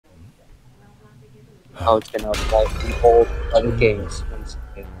how it's gonna apply in all other games when it's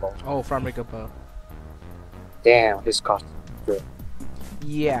involved. Oh, from Rigable. Damn, his costume is good.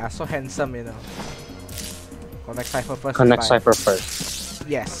 Yeah, so handsome, you know. Connect Cypher first. Connect Cypher first.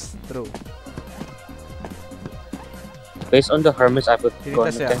 Yes, true. Based on the Hermits I've been Ini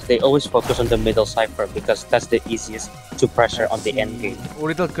going tes ya? against, they always focus on the middle Cypher because that's the easiest to pressure on the end game. Oh,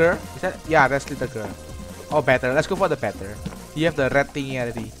 little girl? Is that? Yeah, that's little girl. Oh, better. Let's go for the better. You have the red thingy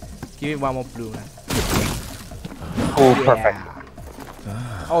already. Give me one more blue. Man. Oh, Yeah. perfect.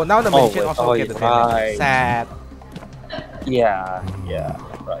 Oh, now the magician wait, also get the damage. right. Sad. Yeah,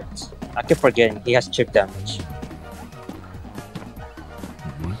 right. I keep forgetting he has chip damage.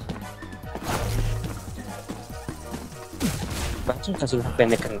 Imagine doesn't have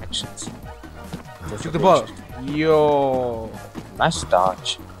any connections. Shoot the ball. Yo. Nice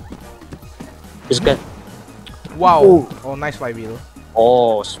dodge. He's good. Wow. Ooh. Oh, nice flywheel.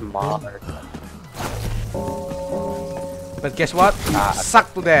 Oh, smart. But guess what?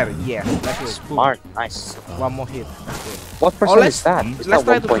 Suck to there. Yes. That's good. Smart. Nice. One more hit. That's good. What Oh, percent is that? Is let's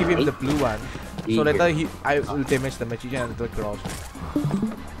that try to give him 1.8? the blue one. So later I will damage the magician and the cross.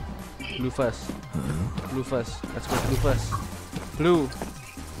 Blue first. Blue first. Let's go blue first. Blue.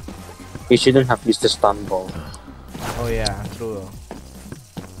 We shouldn't have used the stun ball. Oh yeah, true.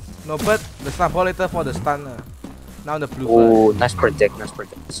 No, but the stun ball later for the stun. Now the blue Oh, first. nice predict, nice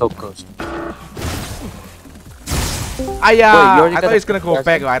predict. So close. Ah yeah, Wait, you already I got thought he's gonna go yes.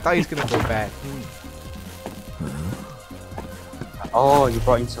 back. I thought he's gonna go back. Oh, you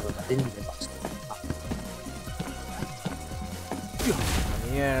brought in someone. I didn't even ask.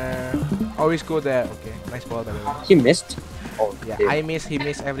 Yeah. Always go there. Okay, nice ball by the way. He missed? Oh, Yeah, damn. I miss, he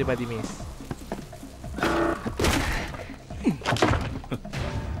miss, everybody miss.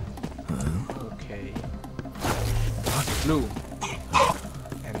 Okay. Blue.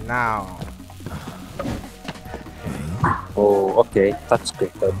 And now. Oh, okay. That's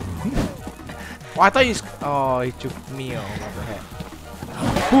good. Though. Oh, I thought he's. Oh, he took me. Oh, what the heck.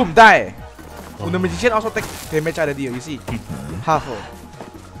 Boom, die. Oh, the magician also take damage out of the deal, you see? Half.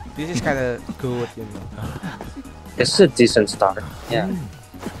 This is kinda good, you know. This is a decent start. Yeah.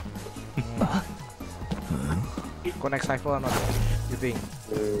 Connect Cypher or not? You think?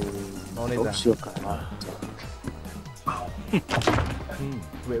 No need that.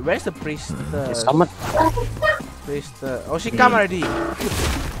 Wait, where's the priest? Someone. Priest. Oh, she come already.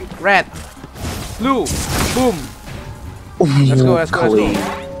 Red. Blue. Boom. Let's go, let's go, let's go.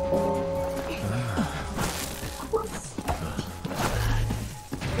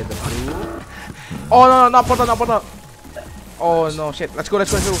 Get the blue. Oh no, not portal, not portal. Oh no, shit. Let's go,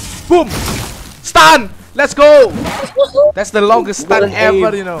 let's go, let's go. Boom! Stun! Let's go! That's the longest stun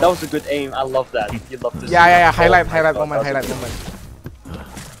ever, you know. That was a good aim. I love that. You love this. Yeah. Highlight moment, highlight moment.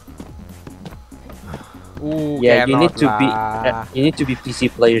 Ooh, Yeah, you need cannot to be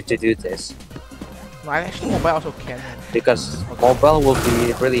PC player to do this No, actually mobile also can. because mobile will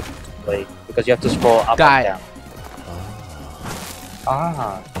be really like because you have to scroll up Die. and down.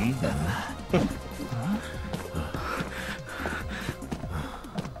 Ah.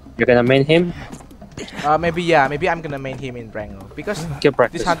 You're gonna main him? Maybe yeah, maybe I'm gonna main him in Brango because Keep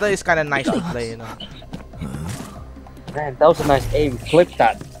practice. this hunter is kind of nice to play, you know. Man, that was a nice aim. Clip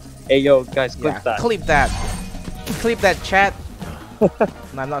that. Hey yo, guys, clip Yeah, that. clip that chat. No,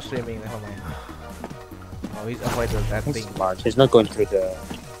 I'm not streaming. Never mind. Oh, he's avoided that He's thing. smart. He's not going through the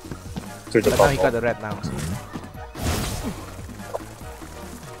But now he got bubble. the red now.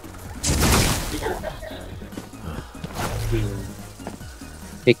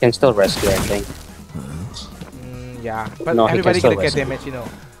 He can still rescue, I think. Yeah, but No, he can everybody still gonna get rescue. damage, you know.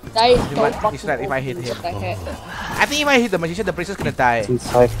 Dahil He's right if I hit him. I think if I hit the magician, the princess gonna die. Two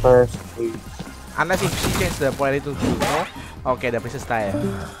ciphers. Unless if she changes the polarity to blue, no? Okay, the princess die.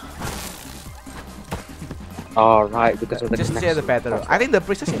 Alright, because of the Just say the connection. better. I think the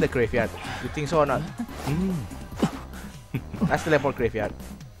princess in the graveyard. You think so or not? That's the teleport graveyard.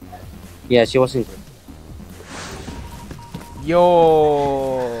 Yeah, she wasn't good.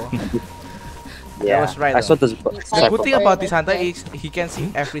 Yo! Yeah, was right, I saw though. this. The good thing about this hunter is he can see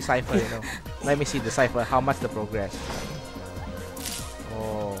every cipher, you know. Let me see the cipher, how much the progress.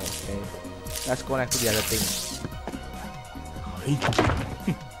 Oh, okay. Let's connect to the other thing.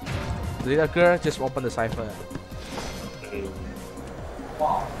 The little girl just open the cipher.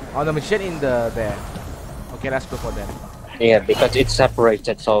 Oh, the magician in there. Okay, let's go for them. Yeah, because it's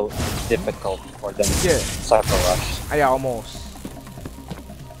separated, so it's difficult for them to Yeah. cipher rush. Ah, yeah, almost.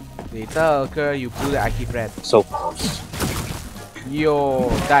 Little girl, you blew the Aki red. So close. Yo,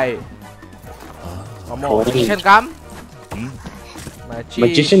 die. One more. Holy. Magician come?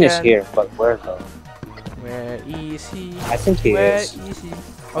 Magician is here, but where though? Where is he? I think he Where is. he?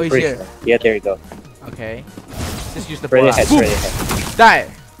 Oh, he's Pretty here. sure. Yeah, there you go. Okay. Just use the Straight bola. ahead, Boom! straight ahead. Die!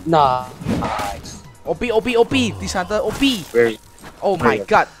 Nice. OP, OP, OP! This hunter OP! Very. Oh my Very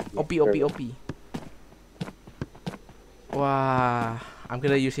god! good. OP, OP, Very OP. Wow. I'm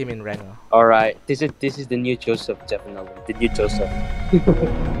gonna use him in rank. All right. This is the new Joseph, definitely. The new Joseph.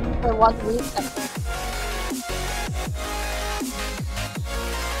 For 1 week.